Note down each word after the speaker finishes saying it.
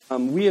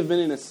We have been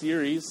in a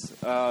series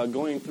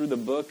going through the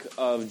book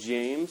of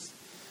James,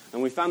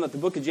 and we found that the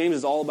book of James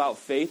is all about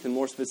faith, and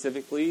more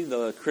specifically,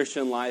 the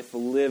Christian life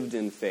lived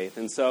in faith.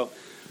 And so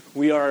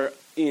we are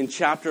in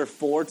chapter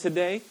 4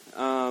 today,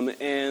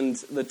 and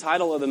the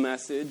title of the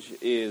message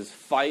is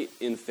Fight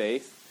in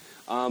Faith,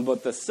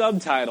 but the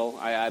subtitle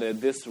I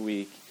added this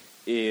week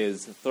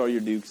is Throw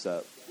Your Dukes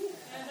Up.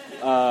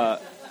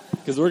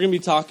 Because we're going to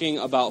be talking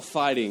about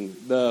fighting,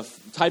 the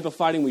type of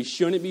fighting we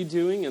shouldn't be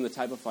doing and the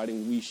type of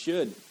fighting we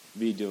should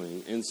be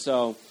doing. And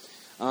so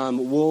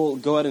we'll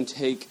go ahead and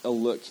take a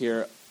look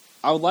here.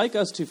 I would like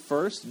us to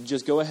first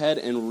just go ahead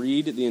and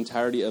read the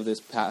entirety of this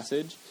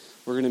passage.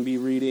 We're going to be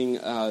reading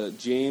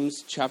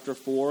James chapter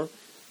 4,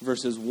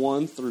 verses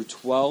 1 through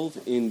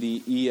 12 in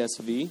the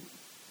ESV.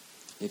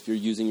 If you're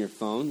using your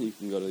phone, you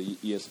can go to the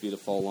ESV to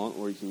follow along,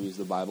 or you can use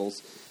the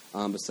Bibles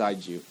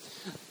beside you.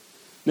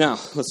 Now,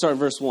 let's start at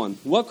verse 1.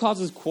 What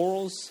causes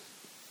quarrels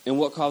and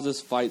what causes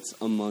fights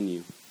among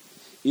you?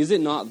 Is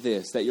it not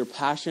this, that your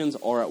passions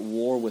are at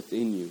war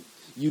within you?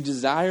 You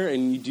desire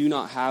and you do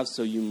not have,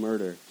 so you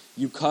murder.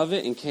 You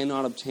covet and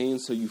cannot obtain,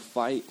 so you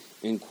fight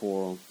and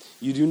quarrel.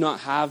 You do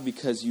not have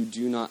because you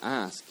do not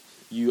ask.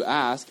 You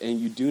ask and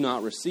you do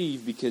not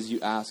receive because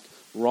you ask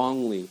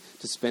wrongly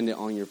to spend it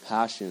on your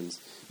passions.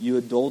 You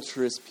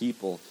adulterous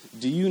people,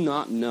 do you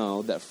not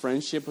know that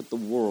friendship with the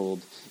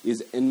world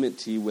is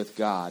enmity with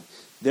God?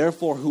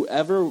 Therefore,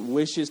 whoever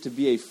wishes to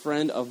be a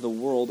friend of the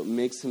world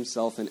makes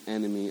himself an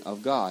enemy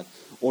of God.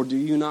 Or do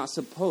you not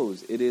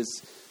suppose it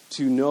is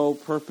to no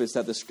purpose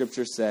that the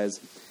Scripture says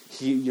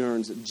he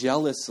yearns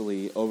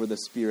jealously over the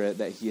Spirit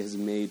that he has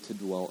made to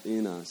dwell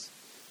in us?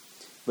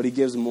 But he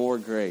gives more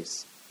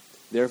grace.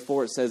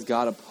 Therefore, it says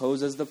God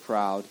opposes the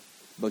proud,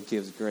 but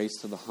gives grace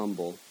to the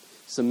humble.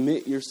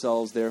 Submit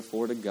yourselves,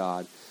 therefore, to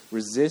God.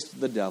 Resist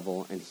the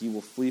devil, and he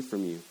will flee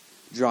from you.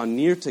 Draw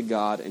near to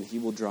God, and he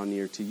will draw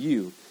near to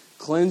you.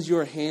 Cleanse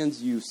your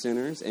hands, you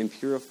sinners, and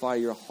purify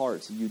your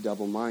hearts, you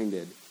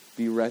double-minded.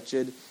 Be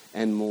wretched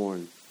and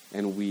mourn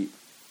and weep.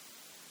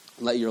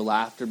 Let your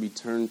laughter be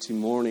turned to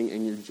mourning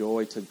and your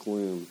joy to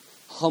gloom.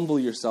 Humble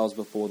yourselves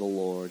before the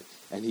Lord,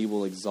 and he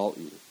will exalt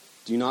you.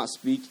 Do not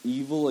speak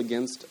evil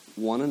against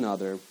one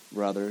another,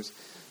 brothers.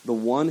 The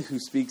one who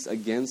speaks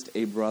against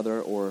a brother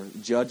or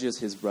judges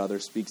his brother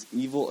speaks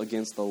evil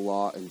against the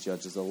law and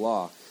judges the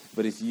law.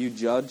 But if you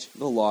judge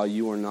the law,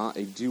 you are not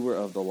a doer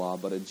of the law,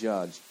 but a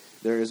judge.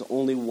 There is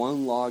only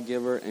one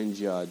lawgiver and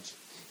judge,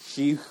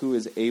 he who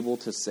is able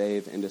to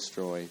save and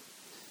destroy.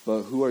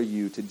 But who are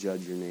you to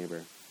judge your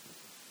neighbor?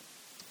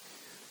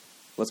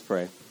 Let's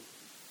pray.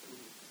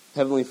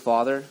 Heavenly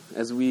Father,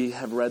 as we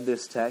have read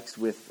this text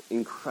with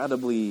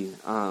incredibly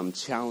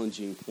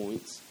challenging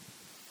points,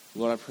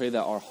 Lord, I pray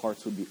that our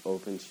hearts would be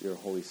open to your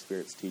Holy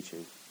Spirit's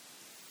teaching,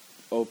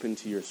 open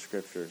to your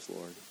scriptures,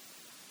 Lord.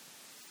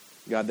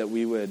 God, that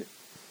we would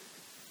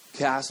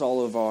cast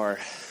all of our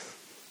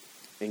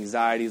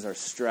anxieties, our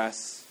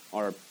stress,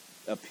 our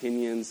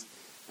opinions,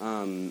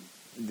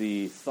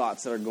 the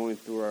thoughts that are going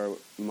through our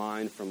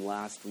mind from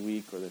last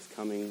week or this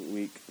coming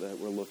week that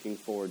we're looking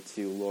forward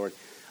to, Lord.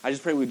 I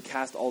just pray we'd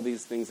cast all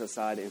these things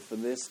aside, and for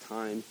this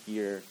time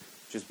here,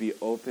 just be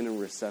open and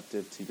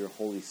receptive to your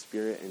Holy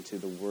Spirit and to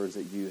the words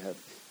that you have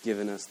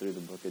given us through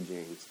the book of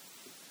James.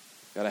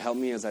 God, help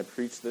me as I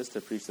preach this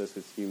to preach this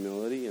with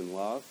humility and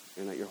love,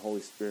 and that your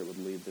Holy Spirit would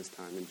lead this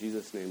time. In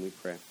Jesus' name we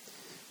pray.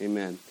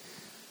 Amen.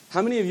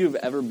 How many of you have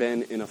ever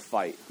been in a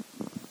fight?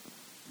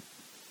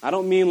 I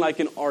don't mean like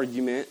an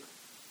argument.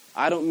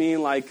 I don't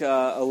mean like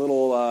a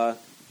little,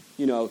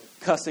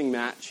 cussing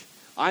match.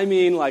 I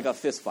mean like a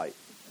fist fight.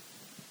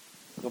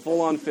 A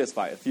full-on fist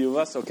fight. A few of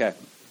us? Okay.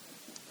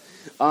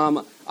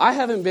 I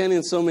haven't been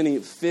in so many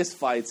fist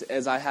fights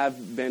as I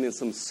have been in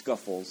some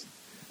scuffles.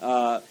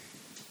 I've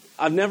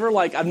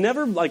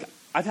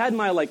had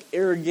my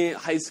arrogant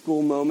high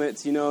school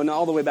moments, not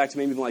all the way back to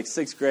maybe even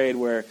 6th grade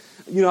where,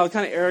 I was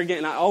kind of arrogant,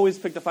 and I always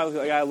picked a fight with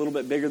a guy a little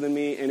bit bigger than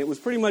me, and it was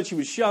pretty much he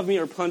would shove me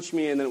or punch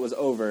me, and then it was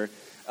over,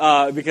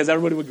 because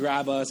everybody would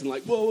grab us and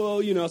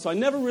whoa, so I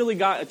never really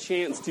got a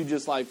chance to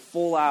just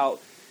full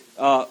out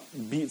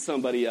beat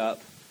somebody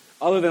up,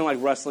 other than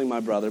wrestling my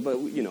brother.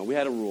 But we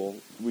had a rule: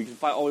 we could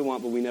fight all we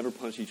want, but we never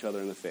punch each other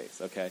in the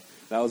face. Okay,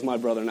 that was my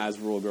brother and I's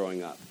rule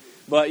growing up.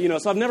 But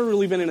so I've never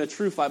really been in a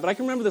true fight. But I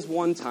can remember this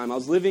one time I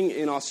was living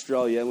in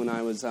Australia when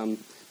I was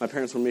my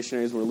parents were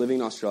missionaries. We were living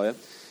in Australia,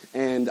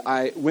 and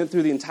I went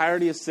through the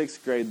entirety of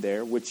 6th grade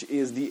there, which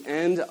is the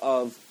end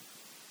of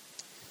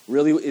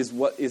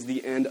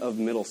the end of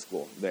middle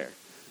school there.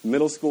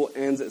 Middle school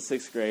ends at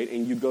 6th grade,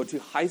 and you go to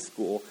high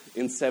school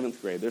in 7th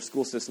grade. Their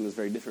school system is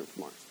very different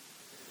from ours.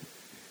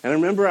 And I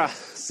remember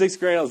 6th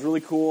grade, I was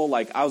really cool.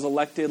 I was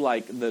elected,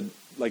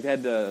 they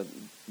had to,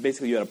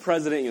 basically you had a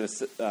president, you had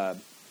a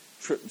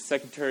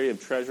secretary of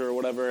treasurer or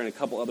whatever, and a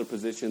couple other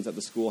positions that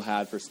the school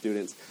had for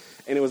students.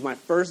 And it was my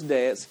first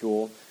day at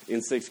school in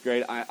 6th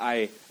grade.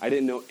 I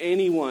didn't know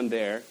anyone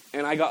there,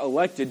 and I got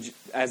elected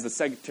as the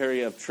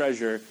secretary of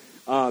treasurer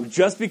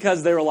just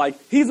because they were like,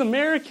 he's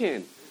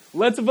American,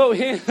 let's vote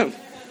him.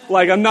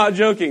 Like, I'm not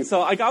joking.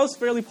 So, like, I was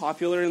fairly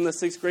popular in the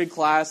 6th grade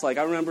class. Like,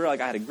 I remember, like,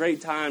 I had a great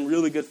time,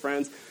 really good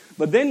friends.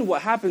 But then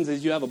what happens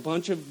is you have a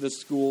bunch of the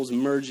schools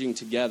merging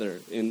together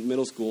in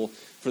middle school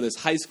for this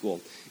high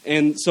school.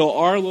 And so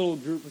our little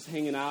group was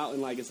hanging out,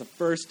 and, like, it's the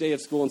first day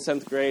of school in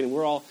 7th grade, and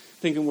we're all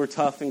thinking we're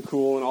tough and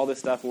cool and all this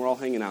stuff, and we're all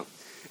hanging out.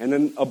 And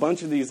then a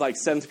bunch of these, like,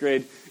 7th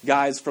grade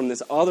guys from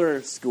this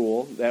other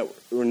school that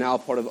were now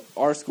part of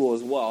our school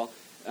as well,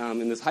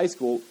 in this high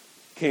school,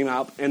 came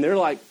out, and they're,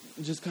 like,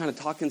 just kind of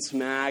talking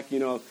smack,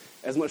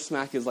 as much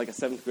smack as, like, a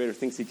 7th grader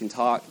thinks he can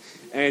talk.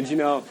 And,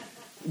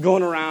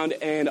 going around,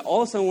 and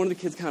all of a sudden one of the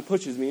kids kind of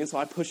pushes me, and so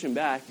I push him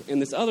back, and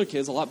this other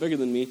kid's a lot bigger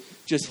than me,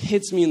 just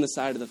hits me in the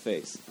side of the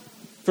face.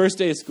 First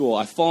day of school,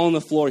 I fall on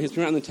the floor, hits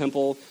me right in the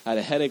temple, I had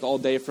a headache all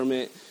day from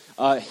it,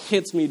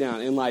 hits me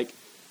down, and, like,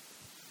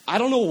 I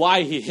don't know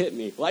why he hit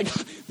me. Like,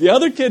 the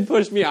other kid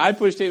pushed me, I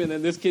pushed him, and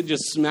then this kid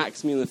just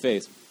smacks me in the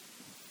face.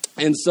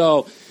 And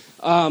so,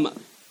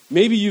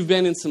 maybe you've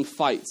been in some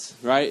fights,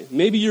 right?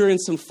 Maybe you're in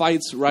some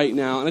fights right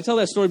now, and I tell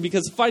that story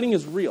because fighting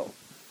is real.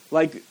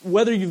 Like,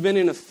 whether you've been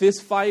in a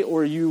fist fight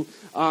or you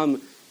got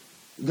in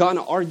an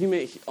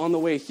argument on the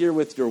way here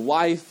with your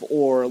wife,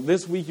 or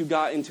this week you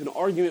got into an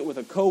argument with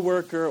a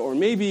coworker, or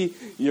maybe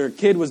your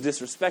kid was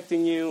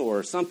disrespecting you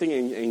or something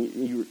and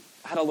you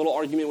had a little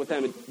argument with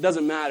them. It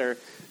doesn't matter.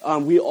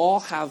 We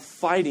all have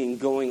fighting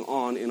going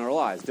on in our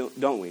lives,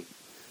 don't we?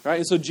 Right?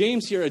 And so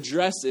James here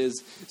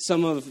addresses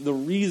some of the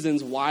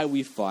reasons why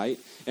we fight,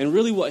 and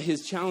really what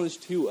his challenge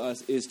to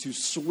us is to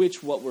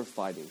switch what we're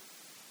fighting.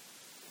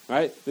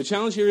 Right? The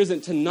challenge here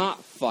isn't to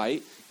not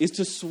fight, is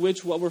to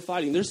switch what we're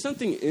fighting. There's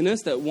something in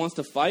us that wants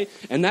to fight,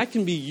 and that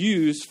can be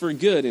used for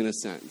good in a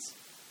sense.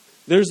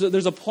 There's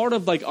a part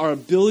of, like, our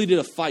ability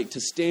to fight,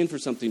 to stand for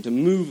something, to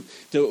move,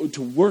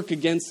 to work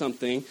against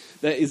something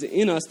that is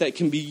in us that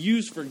can be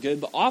used for good,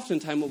 but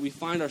oftentimes what we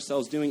find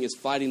ourselves doing is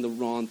fighting the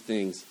wrong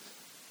things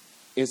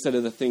instead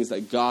of the things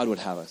that God would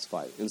have us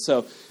fight. And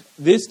so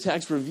this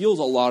text reveals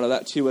a lot of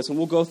that to us, and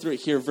we'll go through it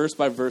here verse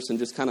by verse and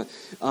just kind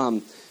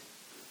of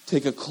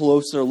take a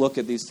closer look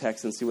at these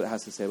texts and see what it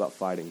has to say about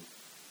fighting.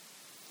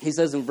 He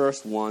says in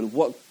verse 1,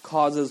 what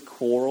causes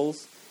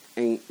quarrels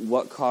and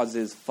what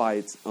causes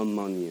fights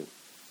among you?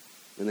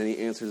 And then he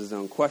answers his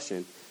own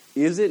question.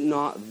 Is it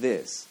not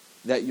this,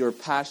 that your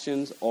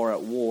passions are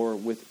at war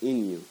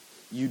within you?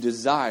 You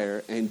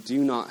desire and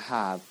do not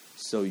have,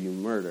 so you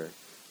murder.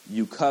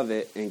 You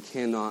covet and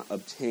cannot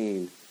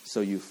obtain,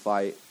 so you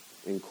fight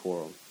and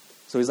quarrel.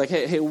 So he's like,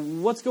 hey,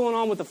 what's going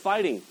on with the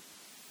fighting,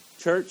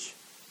 church?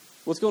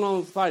 What's going on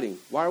with fighting?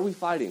 Why are we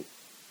fighting?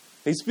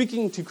 He's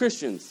speaking to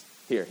Christians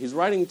here. He's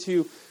writing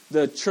to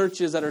the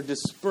churches that are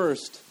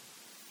dispersed,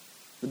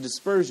 the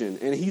dispersion.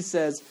 And he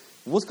says,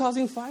 what's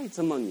causing fights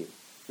among you?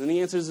 And then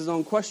he answers his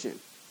own question.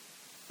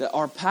 That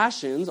our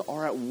passions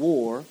are at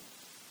war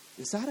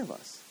inside of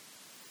us.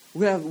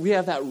 We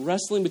have that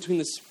wrestling between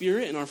the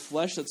spirit and our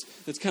flesh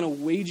that's kind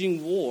of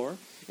waging war.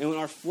 And when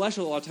our flesh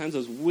a lot of times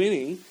is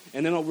winning,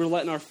 and then we're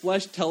letting our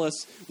flesh tell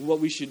us what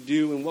we should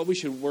do and what we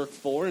should work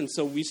for, and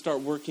so we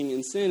start working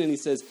in sin. And he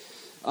says,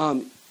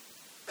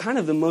 kind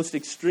of the most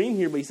extreme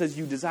here, but he says,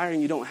 you desire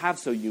and you don't have,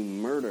 so you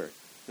murder.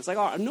 It's like,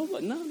 oh,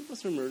 none of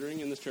us are murdering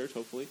in this church,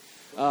 hopefully.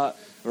 Or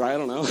I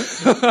don't know.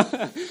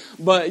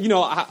 But,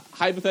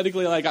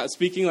 hypothetically, like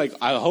speaking, like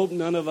I hope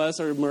none of us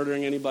are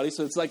murdering anybody.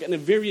 So it's like a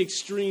very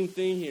extreme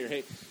thing here.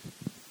 Hey,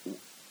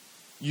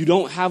 you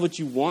don't have what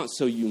you want,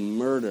 so you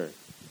murder.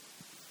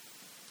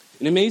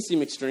 And it may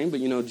seem extreme, but,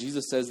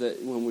 Jesus says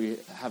that when we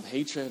have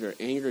hatred or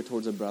anger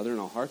towards a brother in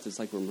our hearts, it's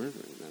like we're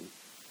murdering them.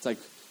 It's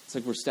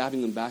like we're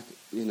stabbing them back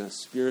in a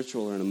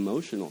spiritual or an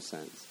emotional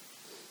sense.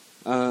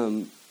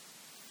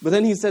 But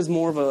then he says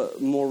more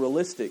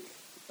realistic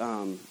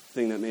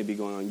thing that may be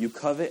going on. You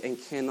covet and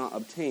cannot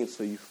obtain,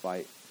 so you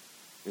fight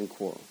and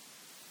quarrel.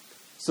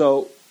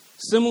 So,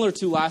 similar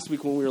to last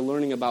week when we were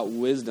learning about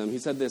wisdom, he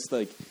said this,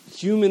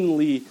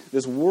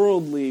 this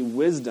worldly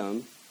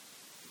wisdom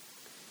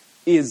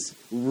is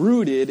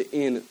rooted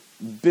in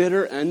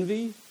bitter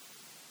envy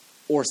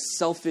or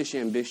selfish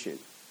ambition,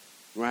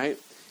 right?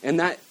 And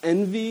that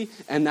envy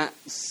and that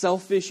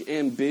selfish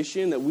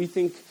ambition that we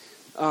think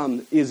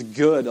is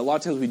good, a lot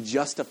of times we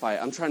justify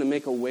it. I'm trying to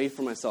make a way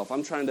for myself.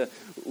 I'm trying to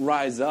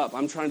rise up.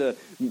 I'm trying to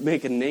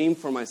make a name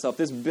for myself.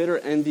 This bitter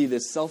envy,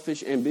 this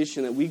selfish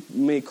ambition that we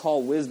may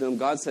call wisdom,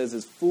 God says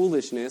is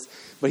foolishness.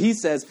 But he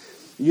says,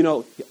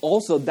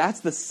 also that's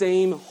the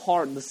same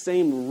heart, the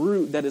same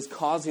root that is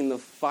causing the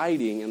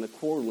fighting and the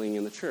quarreling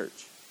in the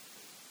church.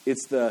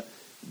 It's the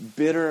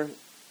bitter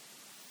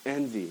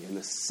envy and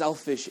the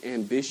selfish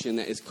ambition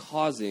that is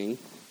causing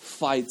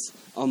fights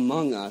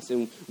among us.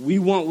 And we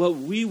want what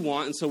we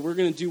want, and so we're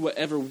going to do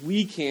whatever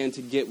we can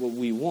to get what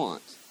we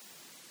want.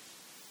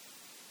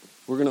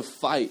 We're going to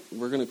fight.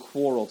 We're going to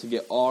quarrel to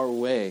get our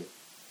way.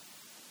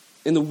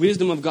 And the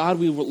wisdom of God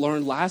we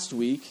learned last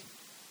week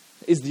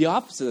is the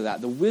opposite of that.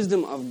 The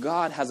wisdom of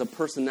God has a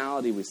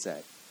personality, we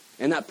said.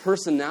 And that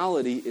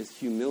personality is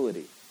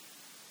humility.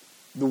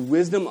 The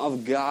wisdom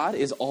of God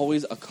is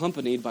always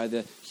accompanied by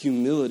the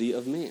humility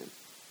of man.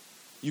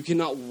 You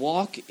cannot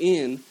walk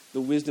in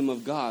the wisdom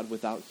of God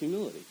without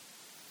humility.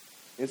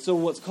 And so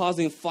what's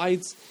causing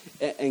fights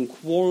and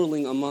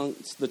quarreling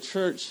amongst the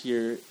church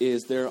here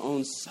is their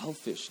own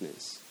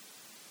selfishness,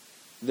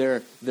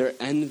 their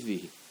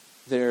envy,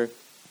 their,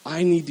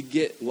 I need to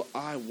get what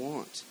I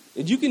want.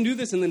 And you can do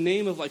this in the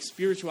name of like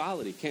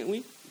spirituality, can't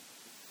we?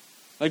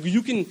 Like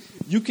you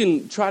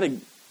can try to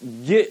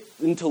get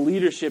into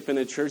leadership in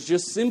a church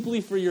just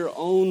simply for your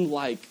own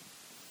like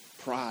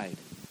pride,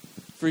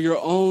 for your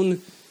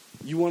own,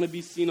 you want to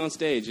be seen on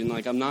stage. And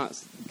like, I'm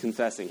not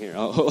confessing here,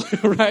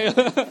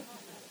 right?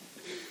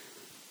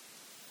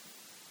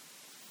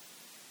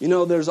 You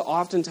know, there's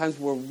often times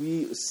where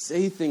we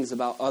say things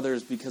about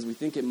others because we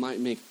think it might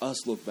make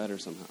us look better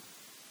somehow.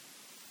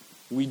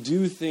 We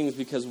do things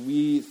because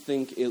we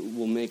think it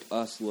will make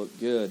us look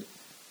good.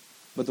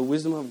 But the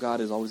wisdom of God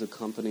is always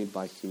accompanied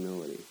by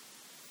humility.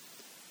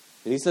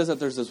 And he says that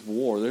there's this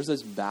war, there's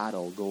this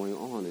battle going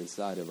on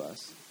inside of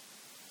us.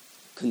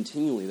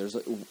 Continually, there's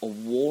a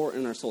war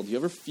in our soul. Do you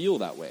ever feel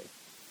that way?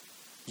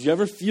 Do you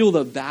ever feel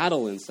the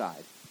battle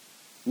inside?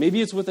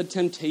 Maybe it's with a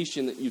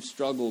temptation that you've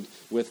struggled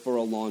with for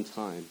a long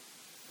time.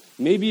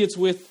 Maybe it's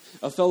with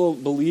a fellow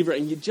believer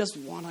and you just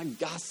want to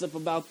gossip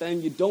about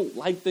them. You don't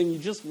like them. You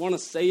just want to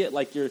say it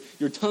like your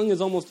tongue is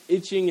almost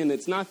itching and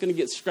it's not going to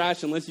get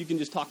scratched unless you can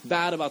just talk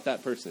bad about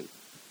that person.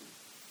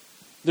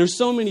 There's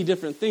so many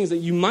different things that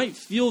you might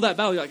feel that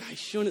battle. You're like, I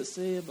shouldn't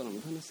say it, but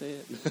I'm going to say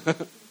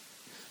it.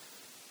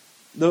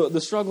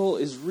 The struggle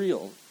is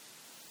real.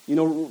 You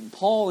know,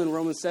 Paul in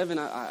Romans 7,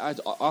 I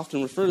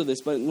often refer to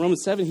this, but in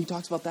Romans 7, he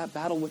talks about that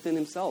battle within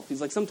himself. He's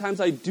like, sometimes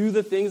I do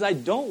the things I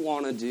don't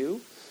want to do,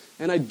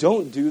 and I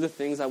don't do the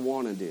things I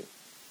want to do.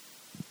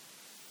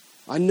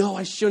 I know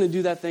I shouldn't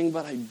do that thing,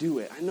 but I do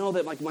it. I know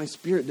that like my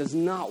spirit does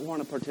not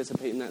want to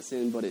participate in that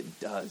sin, but it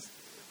does.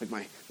 Like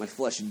my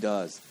flesh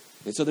does.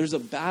 And so there's a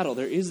battle.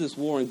 There is this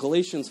war. In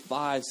Galatians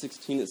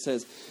 5:16, it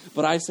says,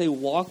 but I say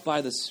walk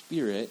by the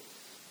Spirit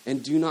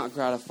and do not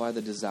gratify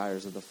the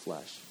desires of the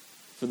flesh.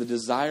 For the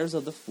desires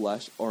of the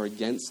flesh are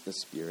against the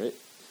Spirit,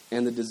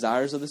 and the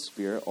desires of the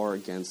Spirit are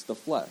against the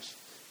flesh.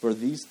 For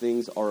these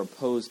things are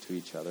opposed to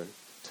each other,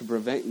 to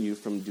prevent you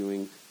from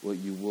doing what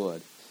you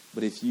would.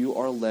 But if you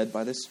are led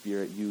by the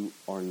Spirit, you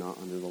are not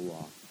under the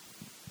law.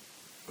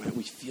 Right?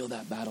 We feel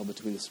that battle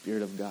between the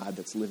Spirit of God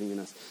that's living in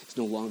us. It's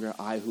no longer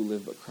I who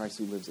live, but Christ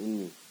who lives in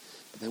me.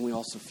 But then we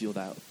also feel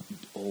that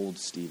old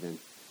Stephen,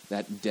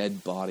 that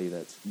dead body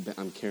that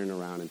I'm carrying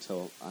around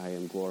until I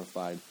am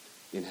glorified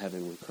in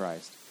heaven with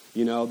Christ.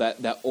 You know,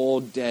 that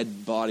old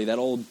dead body, that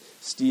old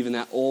Stephen,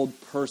 that old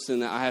person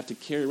that I have to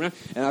carry around.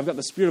 And I've got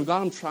the Spirit of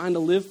God I'm trying to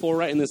live for,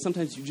 right? And then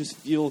sometimes you just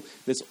feel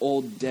this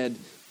old dead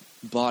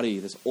body,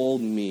 this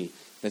old me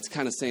that's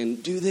kind of saying,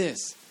 do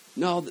this.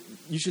 No,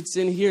 you should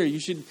sin here.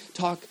 You should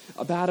talk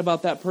bad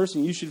about that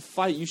person. You should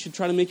fight. You should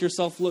try to make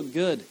yourself look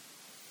good.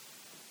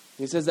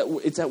 He says that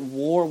it's at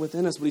war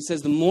within us, but he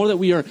says the more that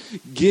we are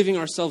giving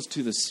ourselves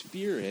to the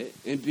Spirit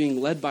and being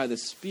led by the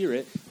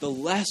Spirit, the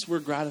less we're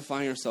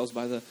gratifying ourselves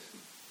by the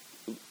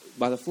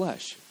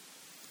flesh.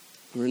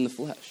 We're in the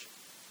flesh.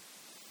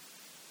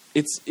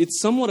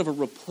 It's somewhat of a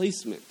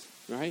replacement,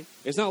 right?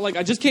 It's not like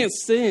I just can't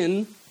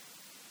sin.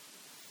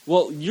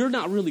 Well, you're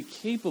not really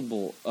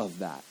capable of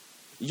that.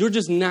 You're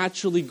just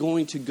naturally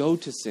going to go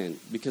to sin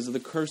because of the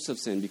curse of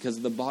sin, because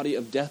of the body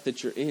of death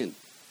that you're in.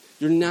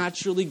 You're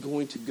naturally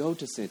going to go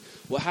to sin.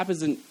 What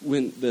happens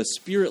when the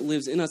Spirit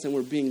lives in us and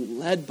we're being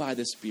led by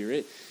the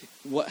Spirit,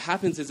 what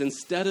happens is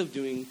instead of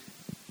doing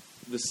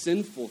the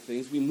sinful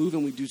things, we move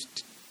and we do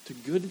to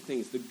good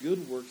things, the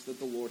good works that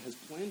the Lord has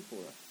planned for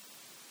us.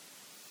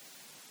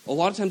 A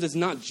lot of times it's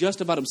not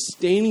just about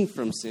abstaining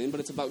from sin,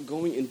 but it's about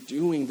going and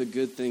doing the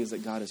good things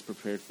that God has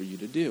prepared for you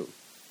to do.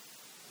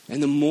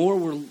 And the more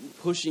we're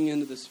pushing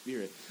into the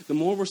Spirit, the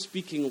more we're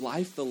speaking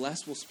life, the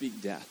less we'll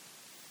speak death.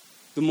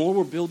 The more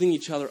we're building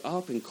each other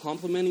up and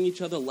complimenting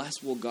each other,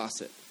 less we'll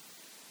gossip.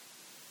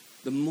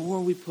 The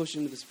more we push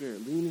into the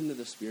Spirit, lean into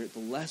the Spirit, the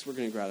less we're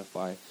going to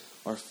gratify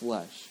our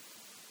flesh.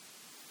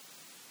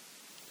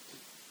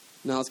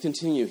 Now let's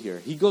continue here.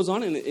 He goes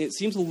on, and it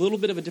seems a little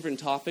bit of a different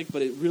topic,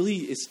 but it really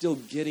is still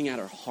getting at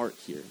our heart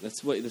here.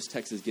 That's what this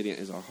text is getting at,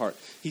 is our heart.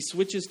 He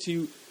switches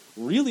to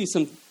really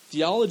some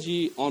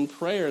theology on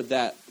prayer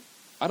that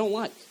I don't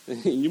like.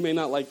 You may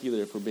not like either,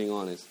 if we're being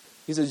honest.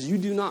 He says, you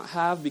do not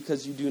have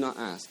because you do not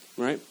ask,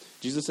 right?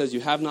 Jesus says,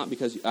 you have not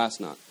because you ask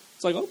not.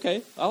 It's like,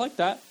 okay, I like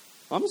that.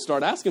 I'm going to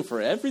start asking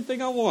for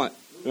everything I want,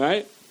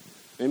 right?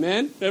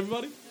 Amen,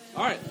 everybody?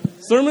 All right,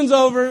 sermon's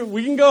over.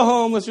 We can go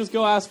home. Let's just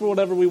go ask for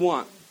whatever we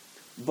want.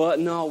 But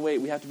no,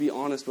 wait, we have to be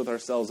honest with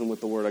ourselves and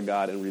with the Word of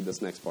God and read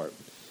this next part.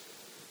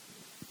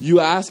 You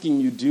ask and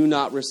you do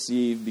not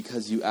receive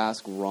because you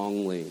ask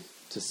wrongly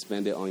to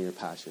spend it on your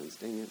passions.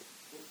 Dang it.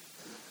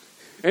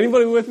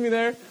 Anybody with me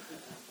there?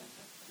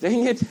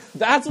 Dang it.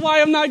 That's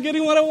why I'm not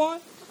getting what I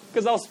want?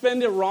 Because I'll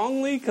spend it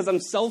wrongly, because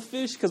I'm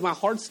selfish, because my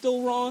heart's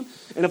still wrong.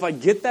 And if I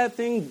get that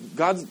thing,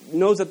 God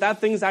knows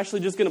that thing's actually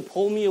just going to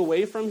pull me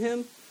away from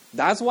Him.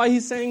 That's why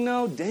He's saying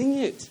no? Dang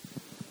it.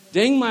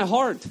 Dang my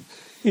heart.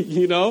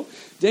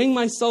 Dang,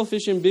 my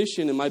selfish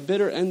ambition and my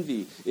bitter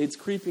envy, it's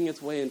creeping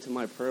its way into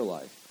my prayer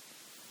life.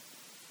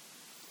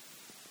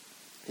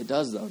 It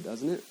does, though,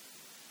 doesn't it?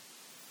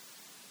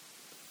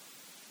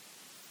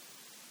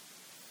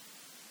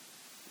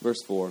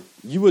 Verse 4,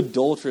 you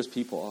adulterous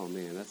people. Oh,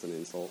 man, that's an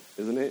insult,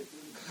 isn't it?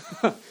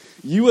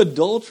 You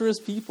adulterous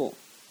people.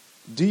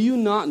 Do you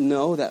not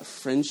know that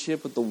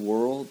friendship with the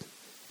world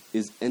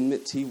is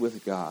enmity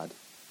with God?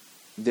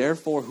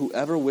 Therefore,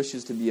 whoever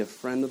wishes to be a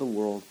friend of the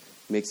world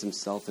makes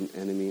himself an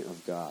enemy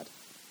of God.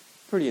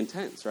 Pretty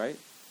intense, right?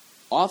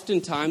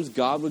 Oftentimes,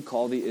 God would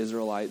call the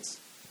Israelites,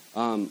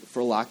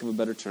 for lack of a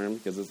better term,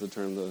 because it's the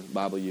term the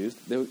Bible used,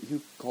 he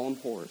would call them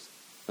whores.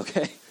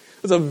 Okay?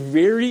 It's a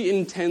very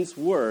intense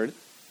word,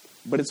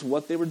 but it's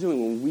what they were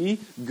doing. When we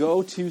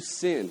go to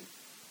sin,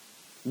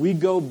 we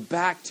go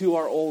back to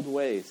our old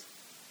ways.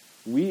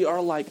 We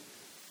are like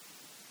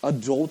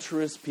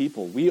adulterous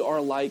people. We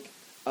are like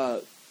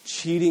a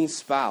cheating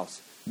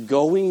spouse,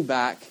 going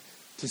back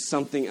to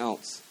something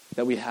else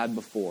that we had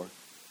before,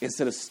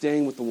 instead of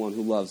staying with the one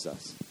who loves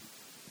us.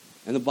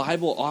 And the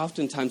Bible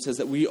oftentimes says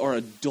that we are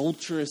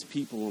adulterous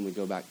people when we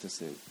go back to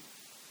sin.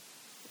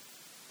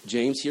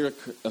 James here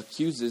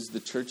accuses the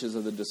churches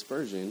of the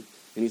dispersion,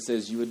 and he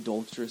says, you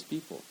adulterous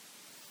people.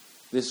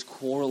 This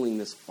quarreling,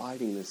 this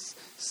fighting, this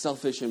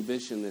selfish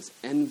ambition, this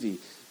envy,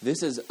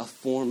 this is a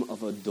form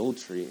of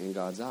adultery in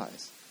God's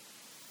eyes.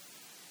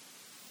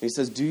 And he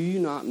says, do you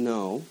not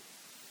know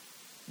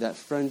that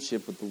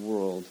friendship with the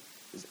world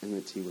is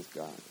enmity with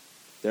God?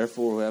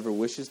 Therefore, whoever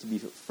wishes to be a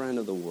friend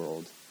of the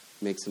world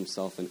makes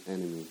himself an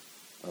enemy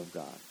of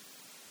God.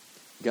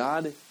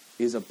 God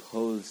is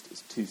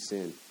opposed to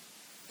sin.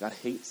 God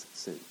hates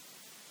sin.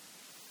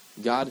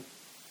 God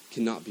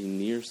cannot be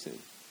near sin.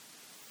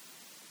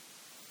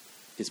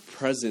 His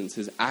presence,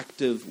 his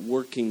active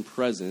working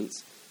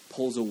presence,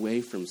 pulls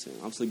away from sin.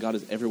 Obviously, God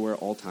is everywhere at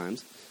all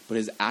times, but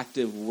his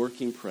active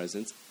working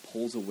presence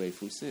pulls away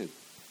from sin.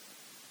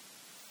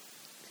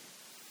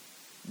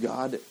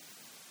 God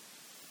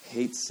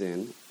hates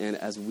sin, and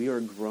as we are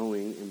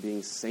growing and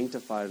being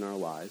sanctified in our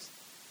lives,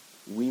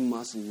 we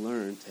must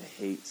learn to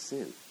hate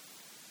sin.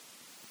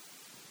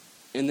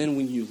 And then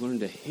when you learn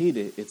to hate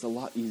it, it's a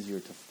lot easier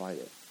to fight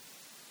it.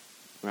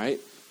 Right?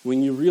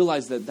 When you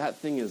realize that that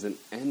thing is an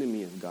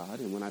enemy of God,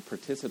 and when I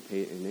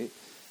participate in it,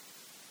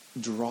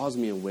 draws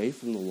me away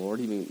from the Lord,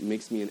 even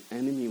makes me an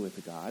enemy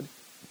with God,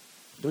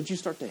 don't you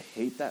start to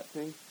hate that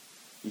thing?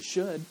 You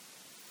should.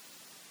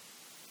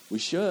 We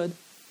should.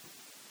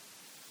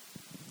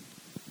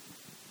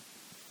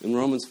 In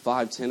Romans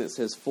 5:10 it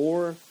says,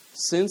 for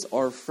since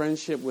our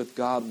friendship with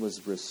God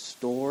was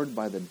restored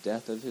by the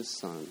death of his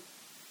Son,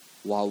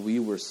 while we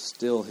were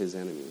still his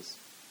enemies,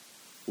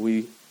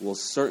 we will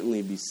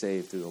certainly be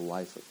saved through the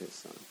life of his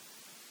Son.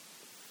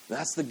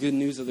 That's the good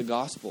news of the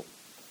gospel.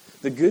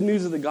 The good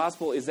news of the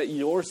gospel is that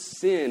your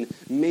sin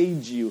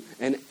made you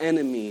an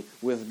enemy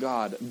with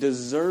God,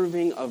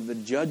 deserving of the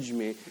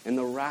judgment and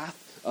the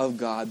wrath of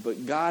God.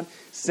 But God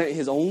sent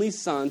his only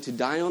Son to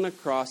die on a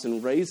cross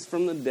and raise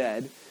from the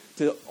dead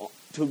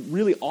to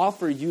really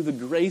offer you the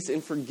grace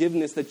and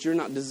forgiveness that you're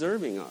not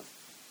deserving of.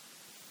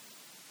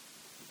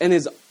 And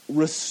has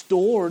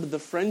restored the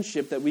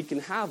friendship that we can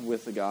have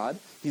with God.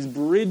 He's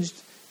bridged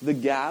the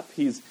gap.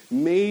 He's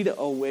made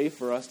a way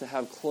for us to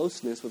have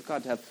closeness with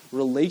God, to have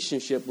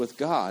relationship with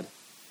God.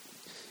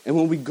 And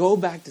when we go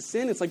back to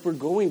sin, it's like we're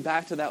going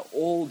back to that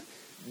old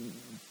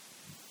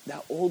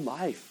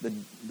life, the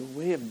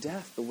way of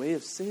death, the way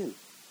of sin.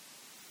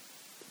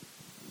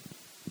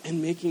 And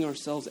making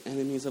ourselves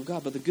enemies of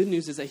God. But the good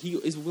news is that he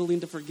is willing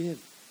to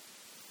forgive.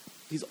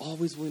 He's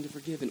always willing to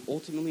forgive. And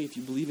ultimately, if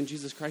you believe in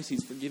Jesus Christ,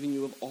 he's forgiven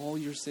you of all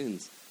your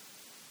sins.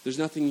 There's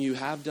nothing you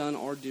have done,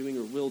 are doing,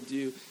 or will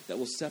do that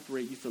will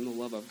separate you from the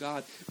love of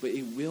God. But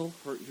it will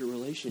hurt your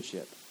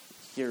relationship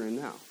here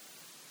and now.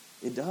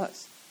 It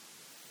does.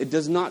 It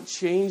does not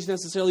change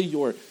necessarily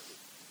your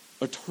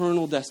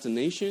eternal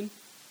destination,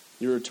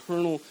 your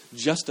eternal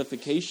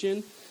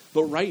justification.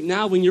 But right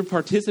now, when you're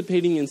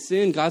participating in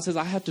sin, God says,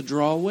 I have to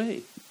draw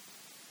away.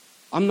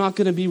 I'm not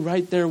going to be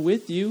right there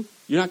with you.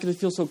 You're not going to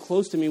feel so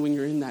close to me when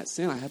you're in that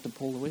sin. I have to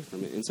pull away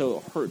from it. And so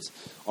it hurts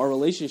our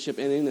relationship.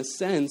 And in a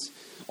sense,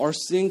 our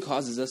sin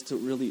causes us to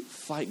really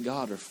fight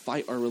God or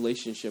fight our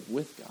relationship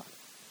with God.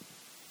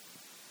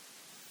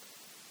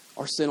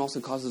 Our sin also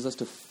causes us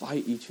to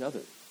fight each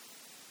other.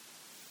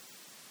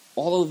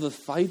 All of the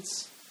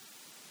fights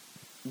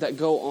that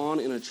go on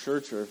in a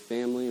church or a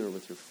family or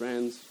with your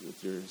friends,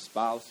 with your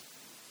spouse,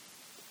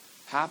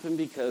 happen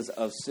because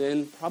of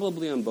sin,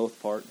 probably on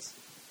both parts,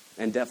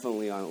 and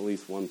definitely on at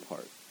least one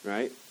part,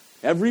 right?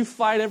 Every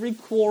fight, every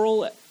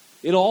quarrel,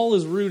 it all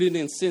is rooted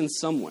in sin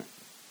somewhere.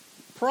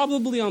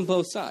 Probably on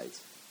both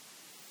sides.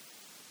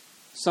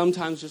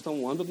 Sometimes just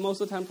on one, but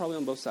most of the time probably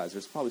on both sides.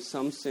 There's probably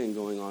some sin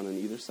going on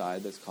either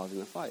side that's causing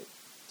the fight.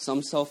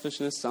 Some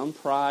selfishness, some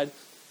pride,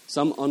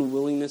 some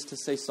unwillingness to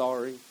say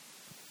sorry.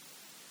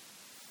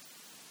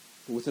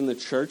 Within the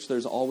church,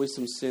 there's always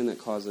some sin that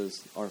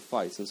causes our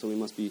fights. And so we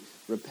must be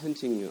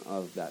repenting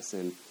of that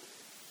sin,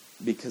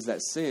 because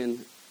that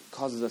sin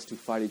causes us to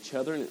fight each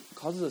other, and it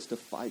causes us to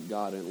fight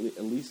God,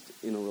 at least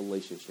in a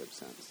relationship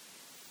sense.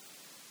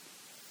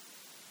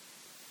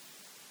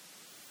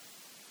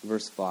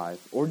 Verse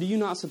 5, or do you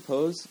not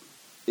suppose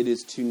it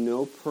is to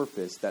no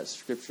purpose that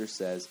Scripture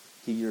says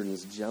he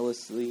yearns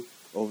jealously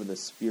over the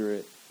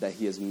Spirit that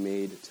he has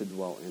made to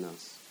dwell in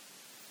us?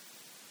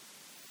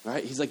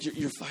 Right? He's like,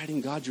 you're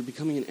fighting God. You're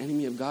becoming an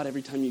enemy of God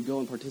every time you go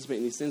and participate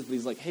in these sins. But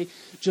he's like, hey,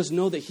 just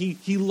know that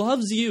he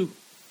loves you.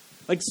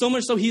 Like, so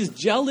much so he's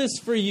jealous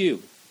for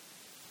you.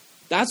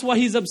 That's why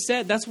he's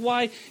upset. That's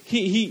why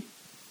he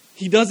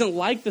doesn't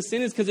like the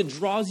sin, is because it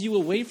draws you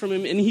away from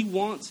him, and he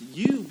wants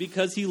you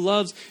because he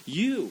loves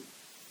you.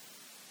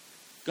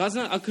 God's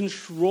not a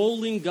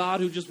controlling God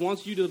who just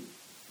wants you to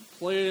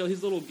play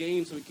his little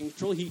game so he can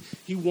control.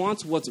 He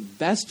wants what's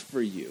best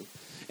for you.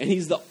 And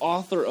he's the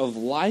author of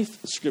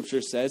life,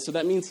 Scripture says. So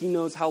that means he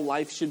knows how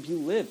life should be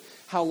lived,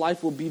 how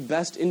life will be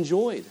best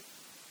enjoyed.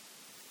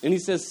 And he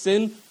says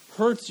sin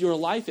hurts your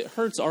life. It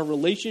hurts our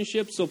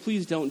relationship, so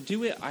please don't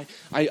do it.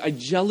 I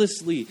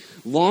jealously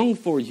long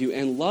for you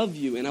and love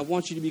you, and I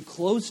want you to be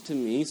close to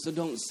me, so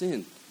don't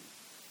sin.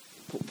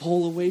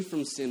 Pull away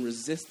from sin.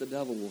 Resist the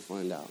devil, we'll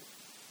find out.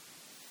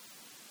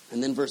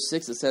 And then verse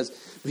 6, it says,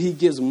 he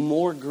gives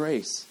more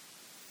grace.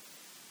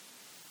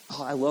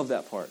 Oh, I love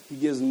that part. He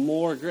gives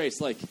more grace.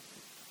 Like,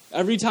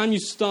 every time you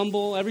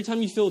stumble, every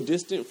time you feel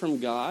distant from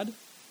God,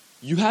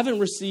 you haven't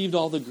received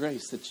all the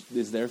grace that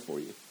is there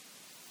for you.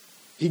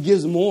 He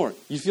gives more.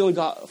 You feeling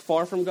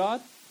far from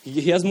God?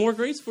 He has more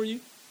grace for you.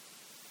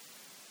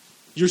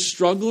 You're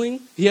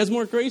struggling? He has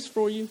more grace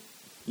for you.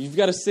 You've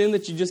got a sin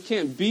that you just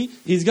can't beat?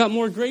 He's got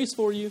more grace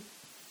for you.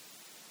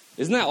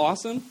 Isn't that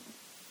awesome?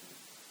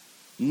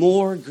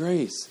 More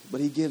grace. But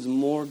he gives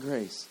more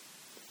grace.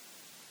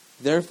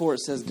 Therefore, it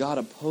says, God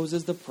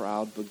opposes the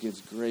proud, but gives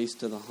grace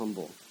to the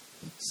humble.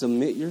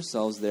 Submit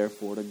yourselves,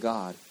 therefore, to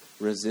God.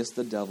 Resist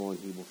the devil, and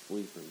he will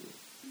flee from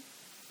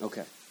you.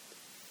 Okay.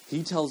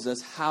 He tells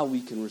us how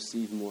we can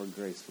receive more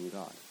grace from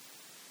God.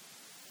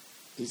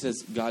 He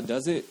says, God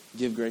doesn't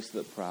give grace to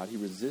the proud. He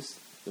resists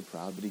the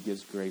proud, but he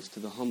gives grace to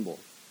the humble.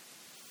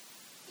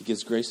 He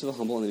gives grace to the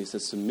humble, and then he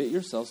says, submit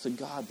yourselves to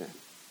God then.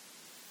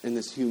 In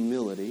this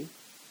humility,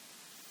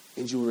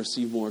 and you will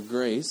receive more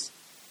grace.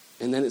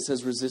 And then it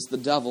says, resist the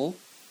devil,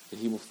 and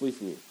he will flee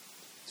from you.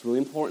 It's really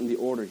important, the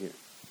order here.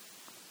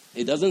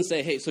 It doesn't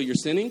say, hey, so you're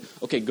sinning?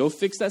 Okay, go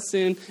fix that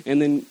sin,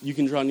 and then you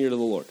can draw near to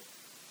the Lord.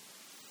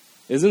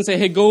 It doesn't say,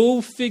 hey,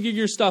 go figure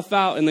your stuff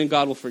out, and then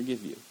God will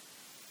forgive you.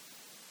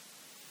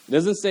 It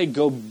doesn't say,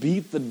 go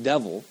beat the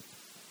devil,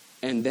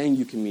 and then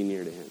you can be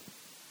near to him.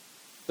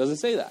 It doesn't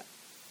say that.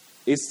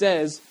 It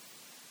says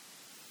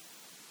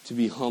to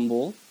be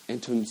humble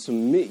and to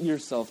submit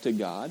yourself to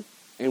God,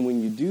 and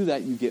when you do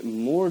that, you get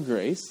more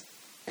grace,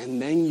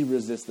 and then you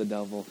resist the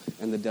devil,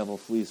 and the devil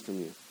flees from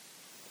you.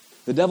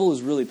 The devil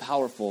is really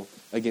powerful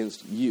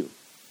against you.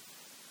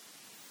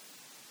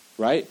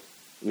 Right?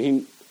 I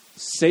mean,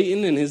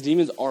 Satan and his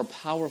demons are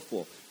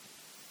powerful.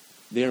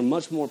 They are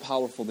much more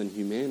powerful than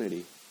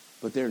humanity,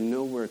 but they're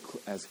nowhere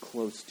as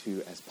close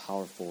to as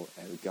powerful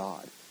as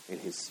God and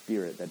his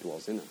Spirit that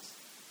dwells in us.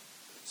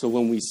 So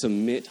when we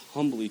submit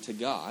humbly to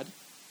God,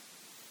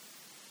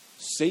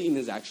 Satan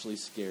is actually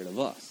scared of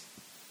us.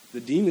 The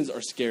demons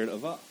are scared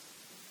of us.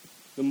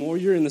 The more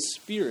you're in the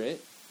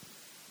Spirit,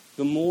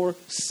 the more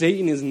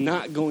Satan is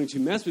not going to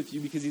mess with you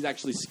because he's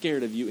actually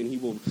scared of you, and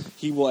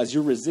he will, as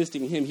you're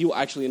resisting him, he will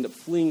actually end up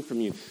fleeing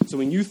from you. So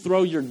when you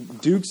throw your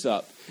dukes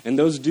up, and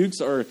those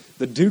dukes are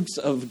the dukes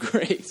of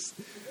grace,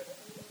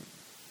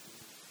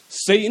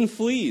 Satan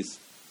flees.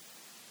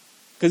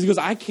 Because he goes,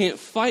 I can't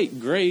fight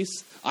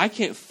grace. I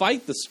can't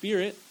fight the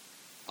Spirit.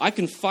 I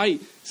can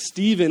fight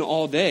Stephen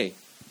all day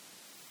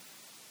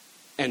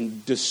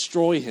and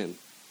destroy him.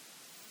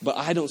 But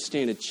I don't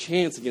stand a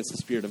chance against the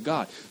Spirit of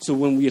God. So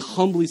when we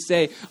humbly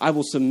say, I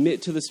will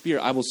submit to the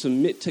Spirit, I will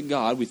submit to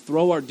God, we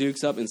throw our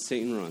dukes up and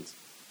Satan runs.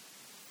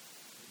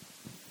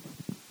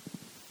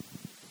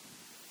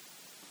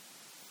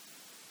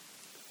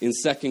 In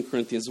 2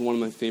 Corinthians, one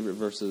of my favorite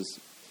verses.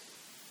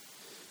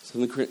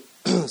 2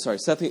 Corinthians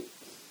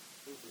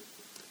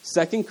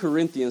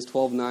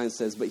 12:9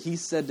 says, but he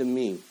said to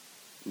me,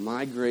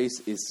 my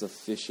grace is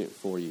sufficient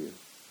for you.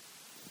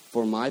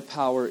 For my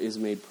power is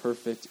made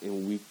perfect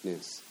in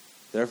weakness.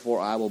 Therefore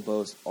I will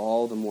boast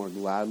all the more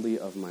gladly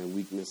of my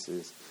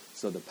weaknesses,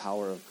 so the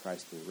power of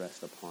Christ may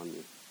rest upon me.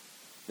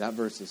 That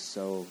verse is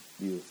so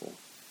beautiful.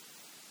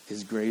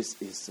 His grace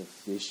is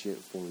sufficient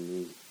for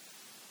me.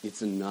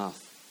 It's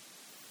enough.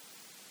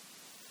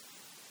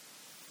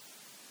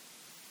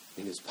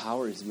 And his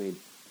power is made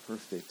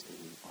perfect in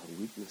our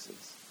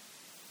weaknesses.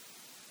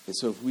 And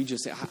so if we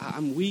just say,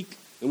 I'm weak,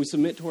 and we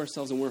submit to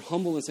ourselves and we're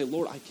humble and say,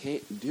 Lord, I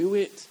can't do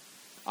it.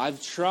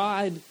 I've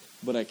tried,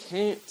 but I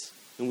can't.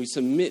 And we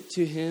submit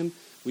to him.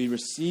 We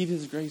receive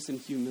his grace and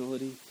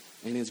humility,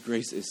 and his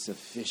grace is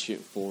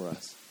sufficient for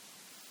us.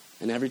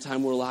 And every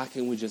time we're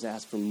lacking, we just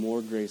ask for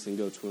more grace and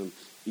go to him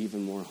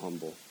even more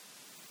humble.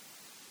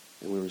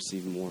 And we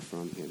receive more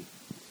from him.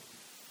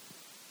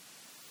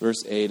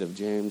 Verse 8 of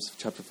James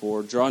chapter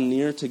 4, draw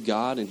near to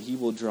God, and he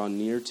will draw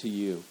near to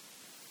you.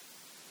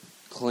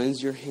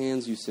 Cleanse your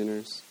hands, you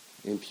sinners,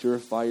 and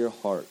purify your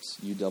hearts,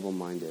 you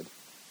double-minded.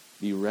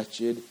 Be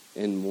wretched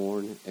and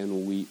mourn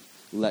and weep.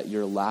 Let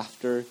your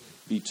laughter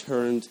be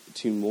turned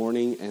to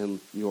mourning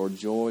and your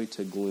joy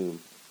to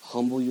gloom.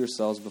 Humble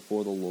yourselves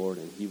before the Lord,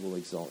 and he will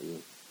exalt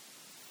you.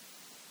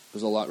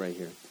 There's a lot right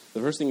here. The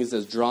first thing he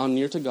says, draw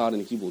near to God,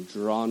 and he will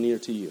draw near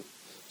to you.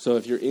 So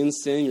if you're in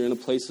sin, you're in a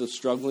place of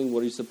struggling,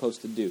 what are you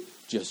supposed to do?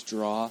 Just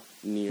draw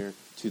near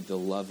to the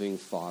loving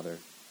Father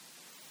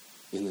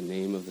in the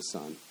name of the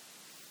Son.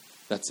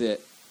 That's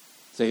it.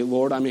 Say,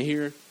 Lord, I'm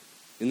here.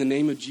 In the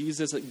name of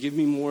Jesus, give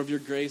me more of your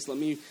grace. Let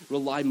me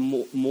rely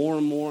more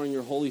and more on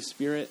your Holy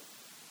Spirit.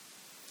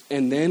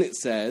 And then it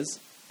says,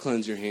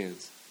 cleanse your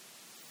hands.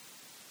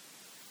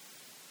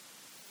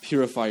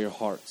 Purify your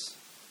hearts,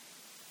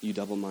 you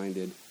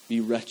double-minded. Be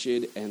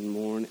wretched and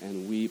mourn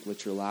and weep.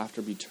 Let your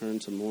laughter be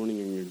turned to mourning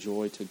and your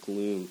joy to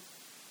gloom.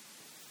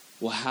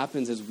 What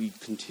happens is we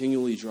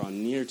continually draw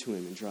near to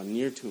him and draw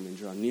near to him and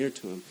draw near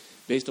to him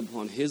based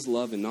upon his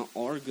love and not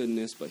our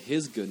goodness, but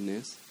his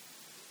goodness,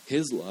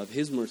 his love,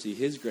 his mercy,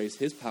 his grace,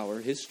 his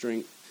power, his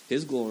strength,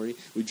 his glory.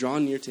 We draw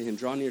near to him,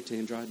 draw near to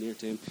him, draw near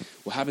to him.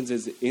 What happens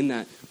is in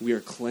that we are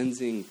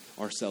cleansing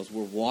ourselves.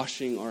 We're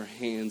washing our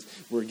hands.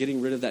 We're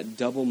getting rid of that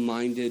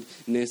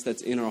double-mindedness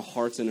that's in our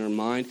hearts and our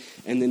mind.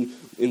 And then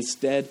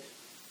instead,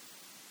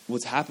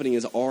 what's happening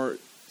is our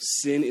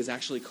sin is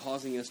actually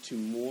causing us to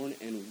mourn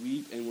and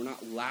weep. And we're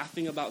not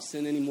laughing about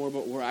sin anymore,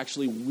 but we're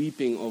actually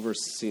weeping over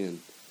sin.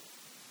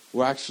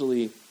 We're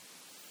actually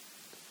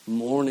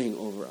mourning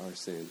over our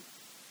sin.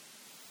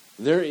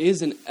 There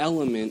is an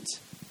element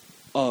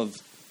of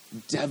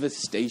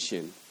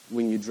devastation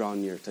when you draw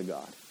near to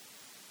God.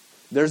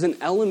 There's an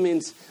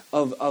element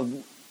of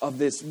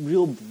this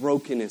real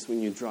brokenness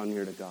when you draw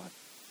near to God.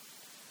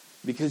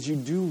 Because you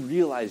do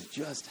realize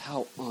just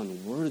how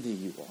unworthy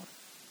you are.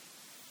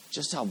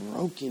 Just how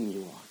broken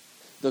you are.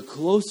 The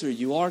closer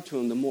you are to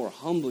him, the more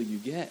humble you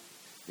get.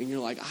 And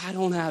you're like, I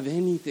don't have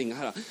anything.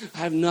 I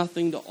have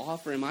nothing to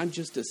offer him. I'm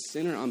just a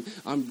sinner.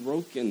 I'm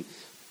broken.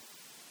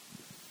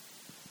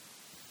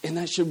 And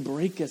that should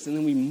break us. And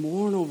then we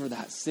mourn over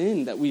that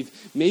sin that we've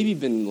maybe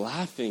been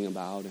laughing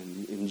about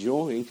and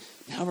enjoying.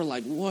 Now we're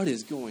like, what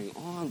is going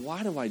on?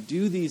 Why do I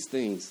do these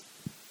things?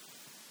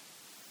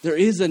 There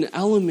is an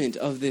element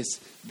of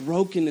this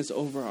brokenness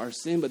over our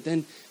sin, but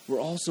then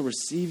we're also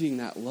receiving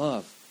that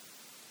love.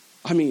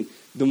 I mean,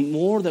 the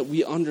more that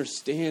we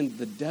understand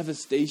the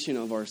devastation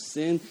of our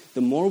sin,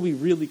 the more we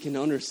really can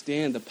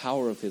understand the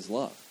power of his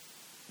love.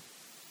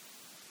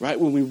 Right?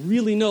 When we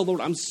really know,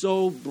 Lord, I'm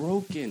so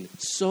broken,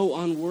 so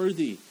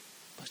unworthy,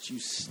 but you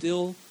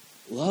still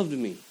loved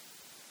me.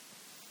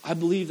 I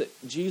believe that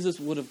Jesus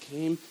would have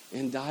came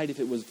and died if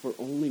it was for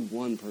only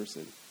one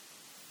person.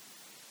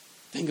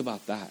 Think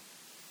about that.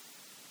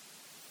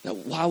 That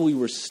while we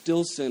were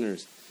still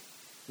sinners,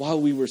 while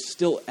we were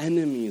still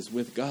enemies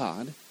with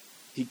God,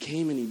 he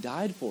came and he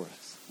died for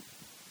us.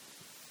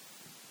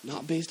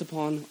 Not based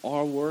upon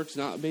our works,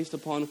 not based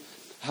upon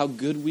how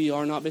good we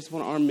are, not based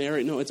upon our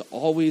merit. No, it's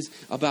always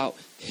about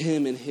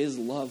him and his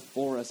love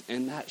for us.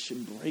 And that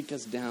should break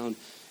us down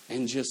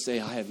and just say,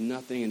 I have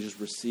nothing, and just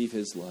receive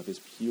his love, his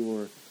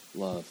pure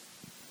love,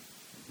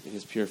 and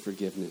his pure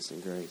forgiveness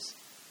and grace.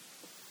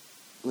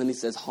 And then he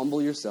says,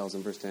 humble yourselves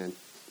in verse 10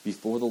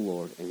 before the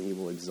Lord, and he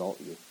will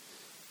exalt you.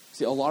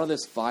 See, a lot of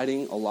this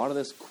fighting, a lot of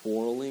this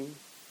quarreling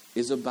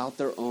is about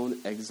their own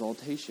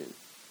exaltation.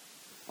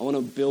 I want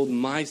to build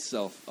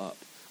myself up.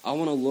 I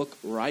want to look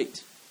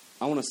right.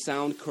 I want to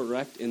sound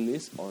correct in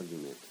this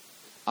argument.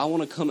 I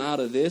want to come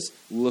out of this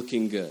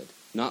looking good,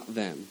 not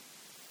them.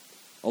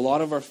 A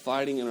lot of our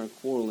fighting and our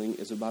quarreling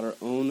is about our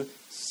own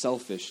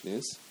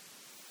selfishness.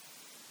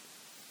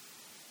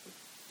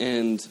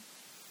 And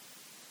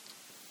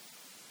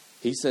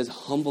he says,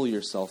 humble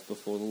yourself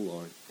before the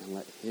Lord and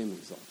let him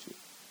exalt you.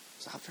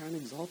 Stop trying to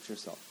exalt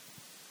yourself.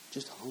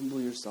 Just humble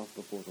yourself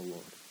before the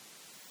Lord.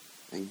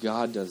 And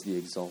God does the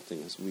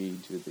exalting as we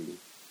do the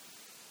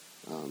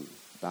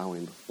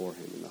bowing before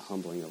him and the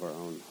humbling of our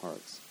own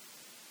hearts.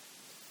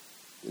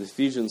 In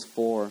Ephesians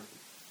 4,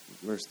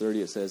 verse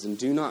 30, it says, and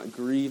do not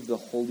grieve the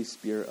Holy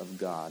Spirit of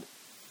God,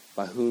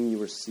 by whom you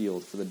were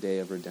sealed for the day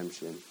of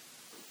redemption.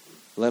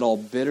 Let all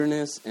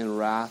bitterness and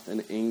wrath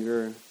and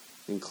anger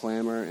and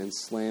clamor and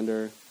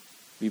slander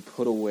be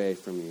put away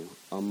from you,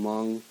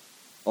 along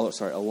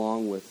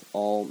with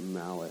all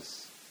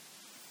malice.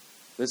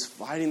 This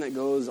fighting that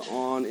goes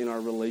on in our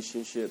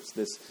relationships,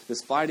 this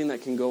fighting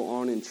that can go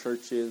on in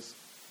churches,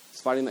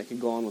 this fighting that can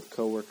go on with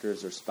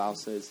coworkers or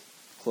spouses,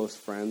 close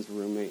friends,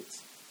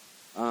 roommates.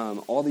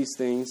 All these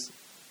things,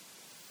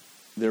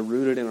 they're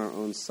rooted in our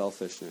own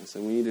selfishness.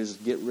 And we need to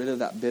just get rid of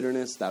that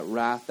bitterness, that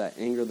wrath, that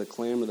anger, the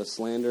clamor, the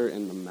slander,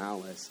 and the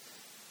malice.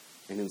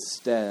 And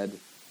instead,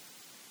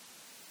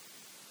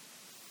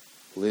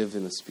 live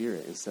in the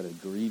Spirit instead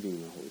of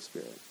grieving the Holy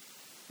Spirit.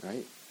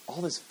 Right?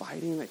 All this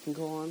fighting that can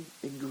go on,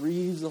 it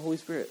grieves the Holy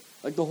Spirit.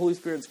 Like the Holy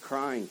Spirit's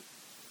crying.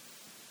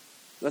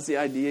 That's the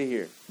idea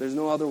here. There's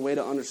no other way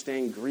to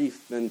understand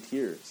grief than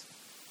tears.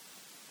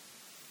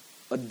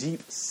 A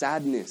deep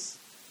sadness.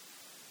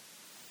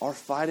 Our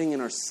fighting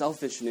and our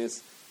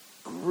selfishness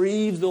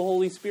grieves the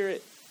Holy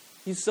Spirit.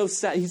 He's so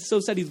sad.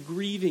 He's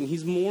grieving.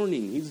 He's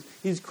mourning.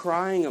 He's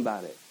crying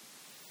about it.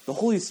 The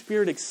Holy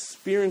Spirit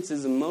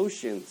experiences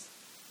emotions.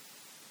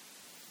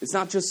 It's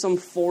not just some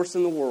force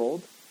in the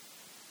world.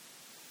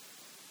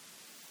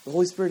 The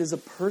Holy Spirit is a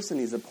person.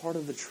 He's a part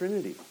of the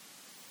Trinity.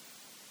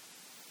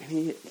 And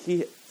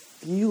he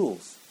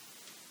feels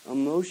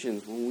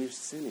emotions when we're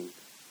sinning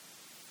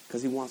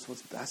because he wants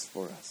what's best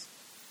for us.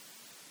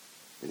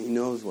 And he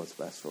knows what's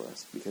best for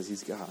us because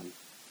he's God.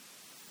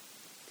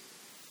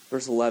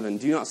 Verse 11,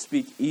 do not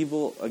speak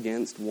evil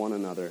against one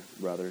another,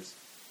 brothers.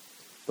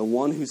 The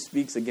one who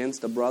speaks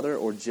against a brother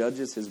or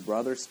judges his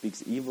brother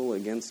speaks evil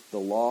against the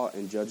law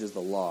and judges the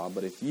law.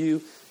 But if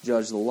you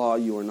judge the law,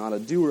 you are not a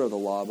doer of the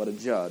law, but a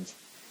judge.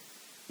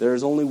 There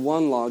is only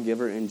one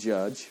lawgiver and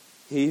judge,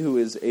 he who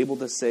is able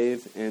to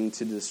save and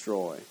to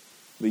destroy.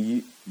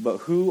 But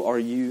who are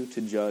you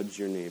to judge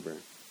your neighbor?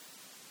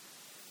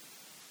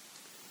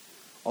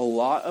 A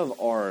lot of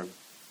our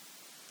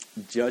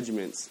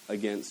judgments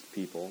against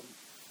people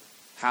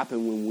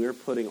happen when we're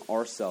putting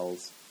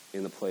ourselves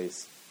in the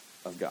place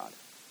of God.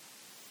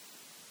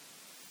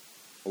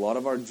 A lot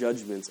of our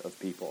judgments of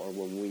people are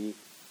when we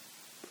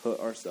put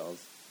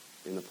ourselves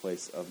in the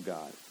place of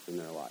God in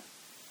their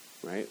life,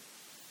 right?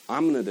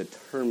 I'm going to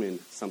determine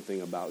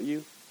something about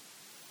you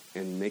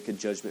and make a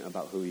judgment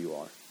about who you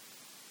are.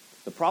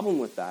 The problem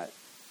with that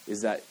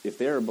is that if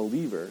they're a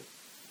believer,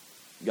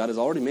 God has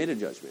already made a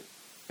judgment,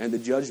 and the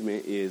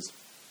judgment is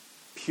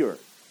pure.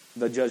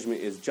 The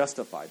judgment is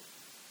justified.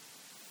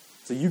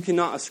 So you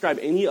cannot ascribe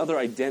any other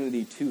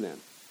identity to them,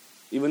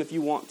 even if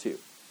you want to.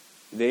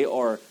 They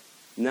are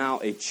now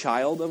a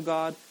child of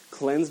God,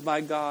 cleansed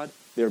by God.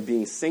 They're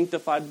being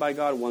sanctified by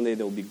God. One day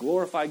they'll be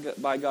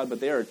glorified by God, but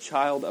they are a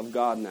child of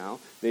God now.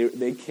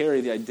 They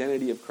carry the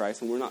identity of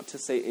Christ, and we're not to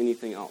say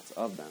anything else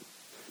of them.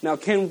 Now,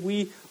 can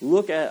we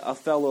look at a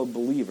fellow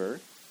believer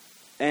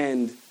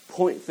and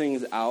point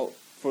things out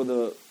for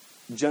the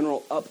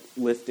general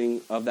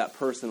uplifting of that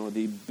person or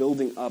the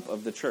building up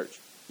of the church?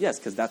 Yes,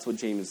 because that's what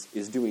James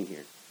is doing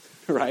here,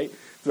 right?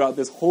 Throughout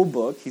this whole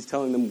book, he's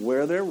telling them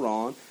where they're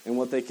wrong and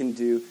what they can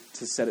do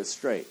to set it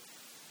straight.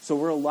 So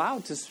we're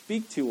allowed to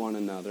speak to one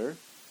another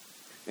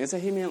and say,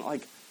 hey man,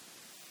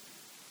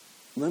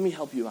 let me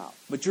help you out.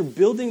 But you're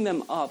building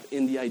them up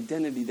in the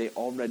identity they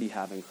already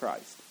have in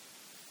Christ.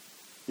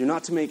 You're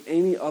not to make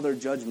any other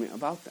judgment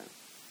about them.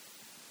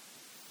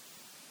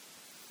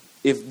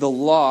 If the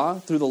law,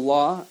 through the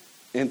law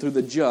and through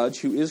the judge,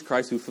 who is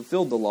Christ, who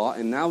fulfilled the law,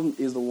 and now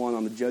is the one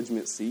on the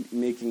judgment seat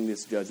making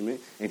this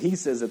judgment, and he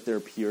says that they're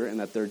pure and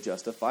that they're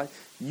justified,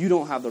 you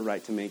don't have the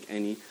right to make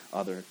any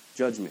other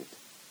judgment.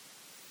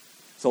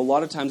 So a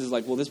lot of times it's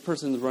like, well, this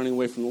person is running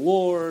away from the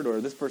Lord, or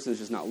this person is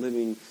just not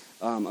living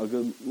a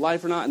good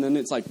life or not. And then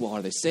it's like, well,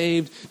 are they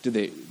saved?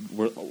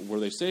 Were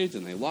they saved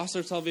and they lost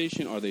their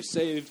salvation? Are they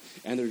saved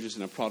and they're just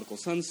in a prodigal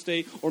son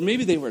state? Or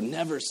maybe they were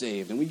never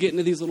saved. And we get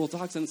into these little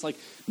talks and it's like,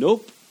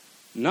 nope,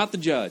 not the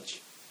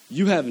judge.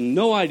 You have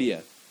no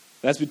idea.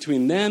 That's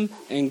between them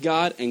and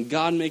God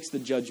makes the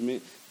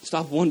judgment.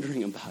 Stop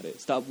wondering about it.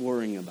 Stop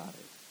worrying about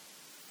it.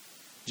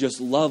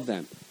 Just love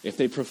them. If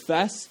they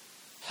profess,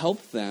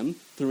 help them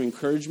through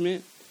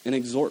encouragement and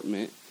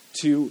exhortment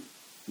to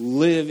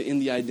live in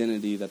the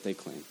identity that they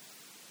claim.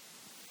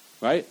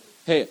 Right?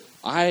 Hey,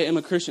 I am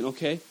a Christian,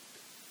 okay?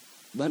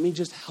 Let me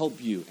just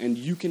help you, and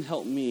you can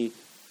help me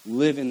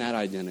live in that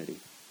identity.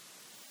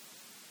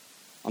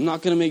 I'm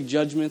not going to make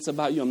judgments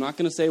about you. I'm not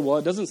going to say, well,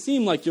 it doesn't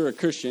seem like you're a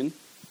Christian.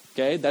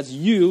 Okay? That's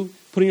you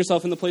putting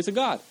yourself in the place of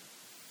God.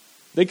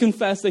 They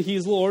confess that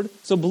He's Lord,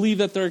 so believe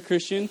that they're a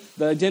Christian,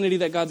 the identity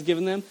that God's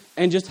given them,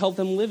 and just help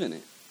them live in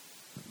it.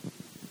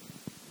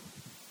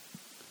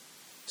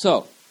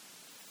 So,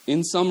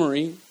 in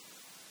summary,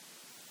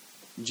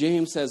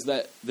 James says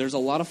that there's a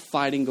lot of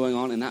fighting going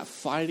on, and that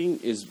fighting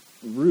is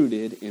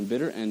rooted in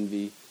bitter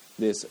envy,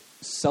 this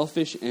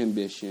selfish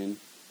ambition,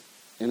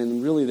 and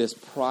in really this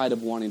pride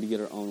of wanting to get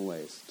our own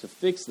ways. To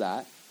fix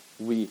that,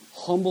 we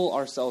humble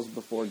ourselves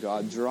before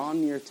God, draw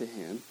near to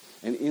Him,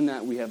 and in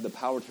that we have the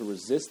power to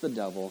resist the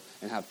devil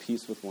and have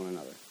peace with one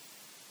another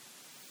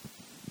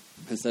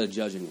instead of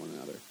judging one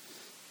another.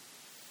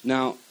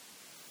 Now,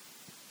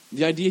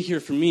 the idea here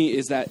for me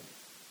is that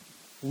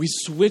we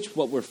switch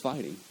what we're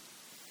fighting,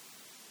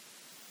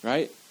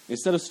 right?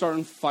 Instead of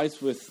starting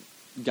fights with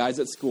guys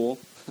at school,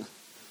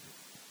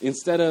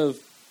 instead of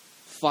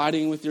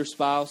fighting with your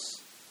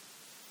spouse,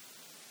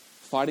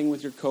 fighting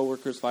with your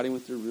coworkers, fighting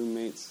with your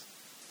roommates,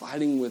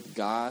 fighting with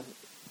God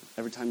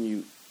every time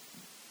you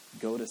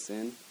go to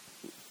sin,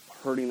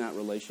 hurting that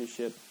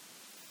relationship,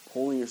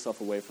 pulling yourself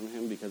away from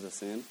Him because of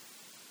sin.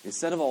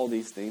 Instead of all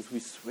these things, we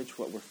switch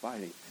what we're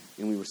fighting.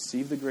 And we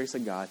receive the grace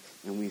of God,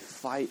 and we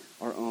fight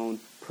our own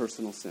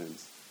personal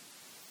sins.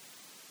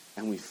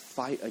 And we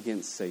fight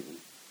against Satan.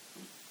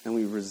 And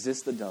we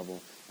resist the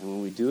devil. And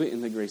when we do it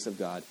in the grace of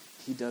God,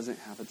 he doesn't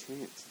have a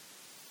chance.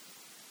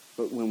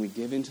 But when we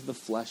give into the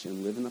flesh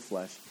and live in the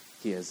flesh,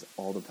 he has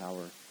all the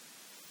power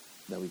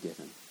that we give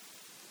him.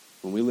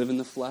 When we live in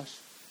the flesh,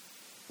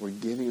 we're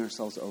giving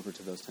ourselves over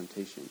to those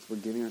temptations. We're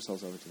giving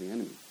ourselves over to the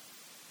enemy.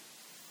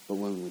 But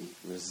when we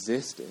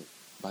resist it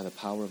by the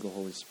power of the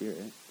Holy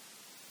Spirit,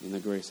 in the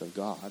grace of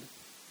God,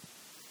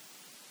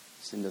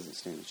 sin doesn't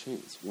stand a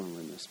chance when we're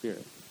in the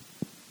Spirit.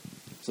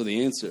 So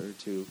the answer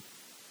to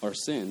our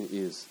sin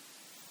is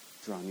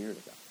draw near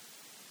to God.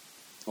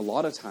 A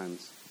lot of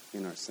times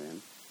in our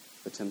sin,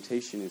 the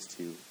temptation is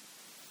to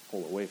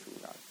pull away from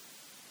God.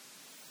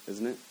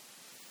 Isn't it?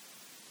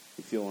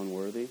 You feel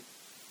unworthy.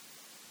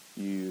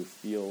 You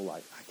feel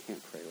like, I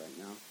can't pray right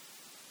now.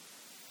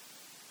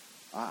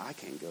 I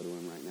can't go to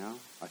him right now.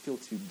 I feel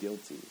too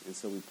guilty. And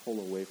so we pull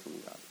away from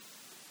God.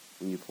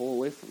 When you pull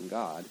away from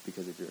God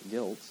because of your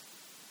guilt,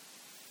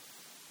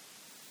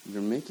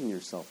 you're making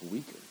yourself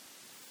weaker.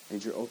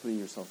 And you're opening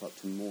yourself up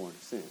to more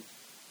sin.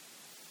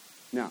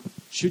 Now,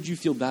 should you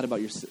feel bad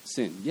about your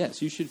sin?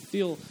 Yes, you should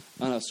feel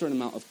a certain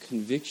amount of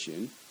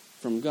conviction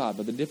from God.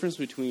 But the difference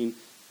between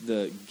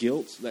the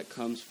guilt that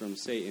comes from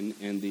Satan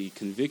and the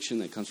conviction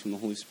that comes from the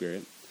Holy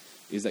Spirit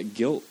is that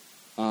guilt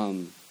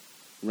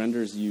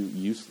renders you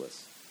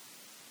useless.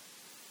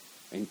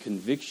 And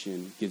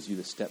conviction gives you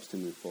the steps to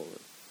move forward.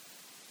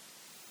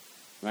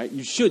 Right?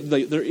 You should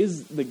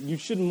you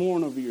should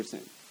mourn over your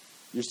sin.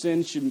 Your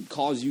sin should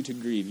cause you to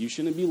grieve. You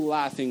shouldn't be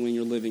laughing when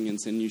you're living in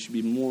sin. You should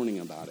be mourning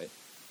about it.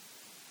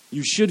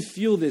 You should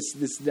feel this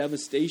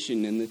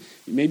devastation, and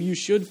maybe you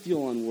should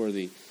feel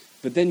unworthy.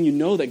 But then you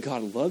know that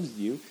God loves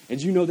you, and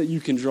you know that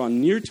you can draw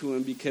near to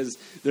him because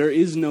there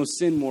is no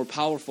sin more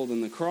powerful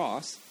than the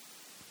cross.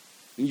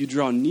 And you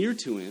draw near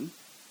to him,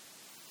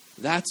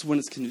 that's when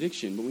it's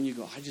conviction. But when you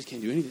go, I just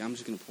can't do anything, I'm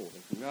just going to pull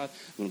away from God,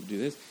 I'm going to do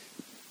this,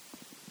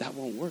 that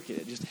won't work.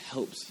 It just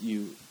helps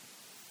you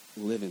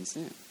live in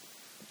sin.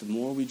 The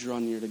more we draw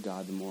near to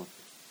God, the more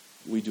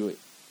we do it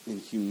in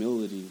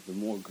humility, the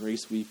more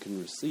grace we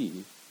can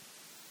receive,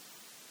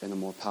 and the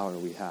more power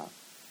we have.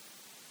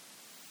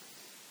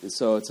 And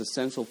so it's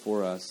essential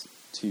for us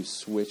to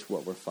switch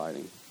what we're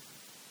fighting.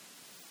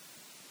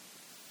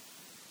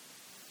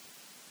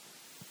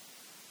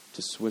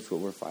 To switch what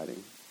we're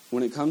fighting.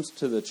 When it comes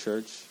to the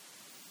church,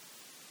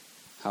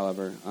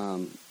 however,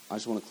 I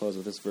just want to close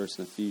with this verse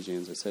in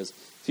Ephesians. It says,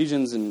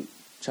 Ephesians in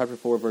chapter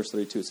 4, verse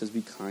 32, it says,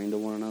 be kind to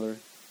one another,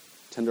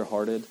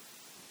 tender-hearted,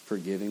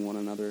 forgiving one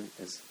another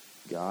as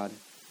God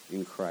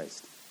in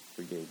Christ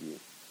forgave you.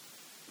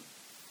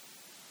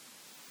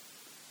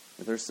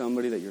 If there's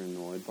somebody that you're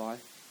annoyed by,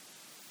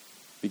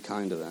 be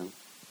kind to them,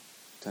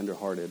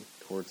 tender-hearted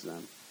towards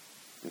them,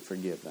 and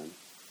forgive them.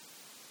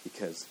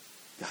 Because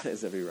God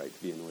has every right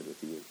to be annoyed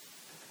with you.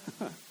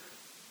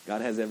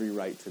 God has every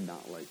right to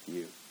not like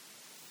you.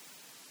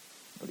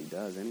 But he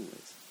does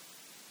anyways.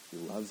 He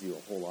loves you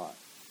a whole lot.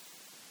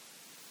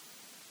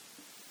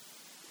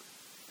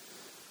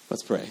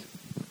 Let's pray.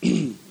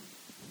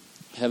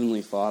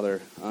 Heavenly Father,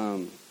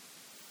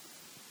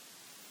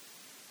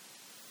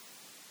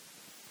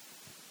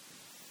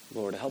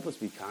 Lord, help us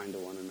be kind to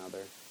one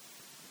another.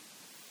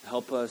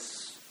 Help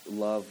us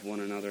love one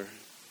another.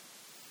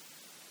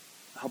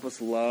 Help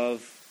us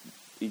love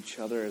each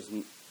other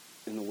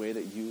in the way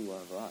that you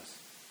love us.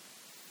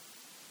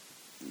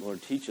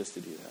 Lord, teach us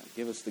to do that.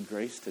 Give us the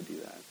grace to do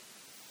that.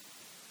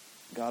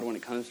 God, when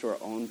it comes to our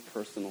own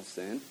personal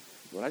sin,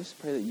 Lord, I just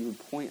pray that you would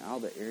point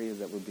out the areas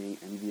that we're being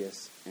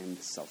envious and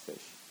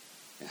selfish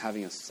and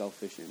having a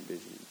selfish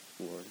ambition,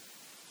 Lord.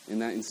 And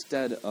that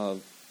instead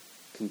of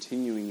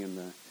continuing in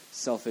the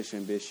selfish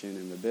ambition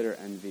and the bitter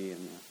envy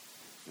and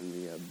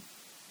the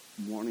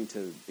wanting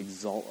to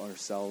exalt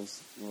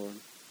ourselves, Lord,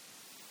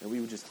 that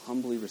we would just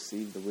humbly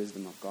receive the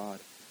wisdom of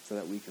God so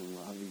that we can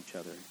love each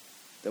other.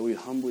 That we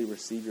humbly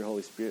receive your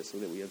Holy Spirit so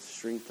that we have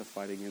strength to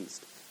fight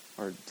against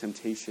our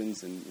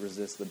temptations and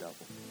resist the devil.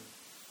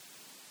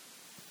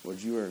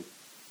 Lord, you are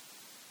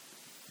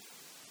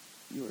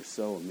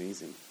so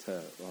amazing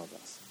to love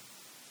us,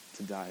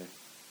 to die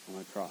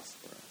on a cross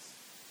for us,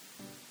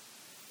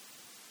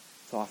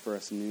 to offer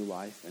us a new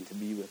life, and to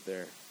be with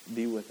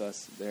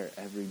us there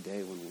every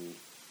day when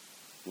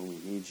we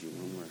need you,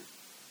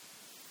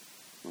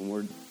 when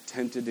we're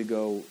tempted to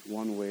go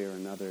one way or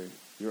another.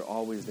 You're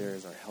always there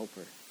as our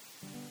helper.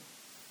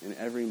 In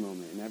every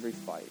moment, in every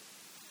fight,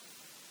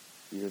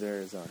 you're there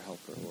as our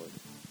helper, Lord.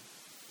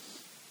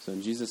 So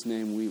in Jesus'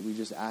 name, we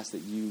just ask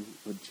that you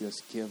would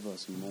just give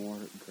us more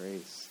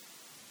grace.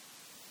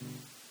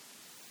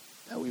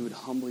 That we would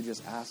humbly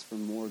just ask for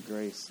more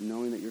grace,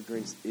 knowing that your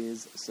grace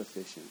is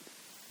sufficient.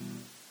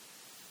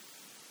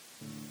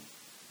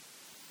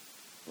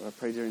 Lord, I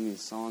pray during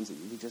these songs that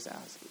we just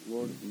ask,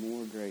 Lord,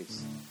 more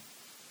grace.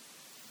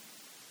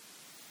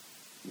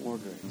 More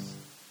grace.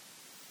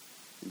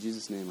 In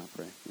Jesus' name I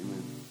pray.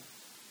 Amen.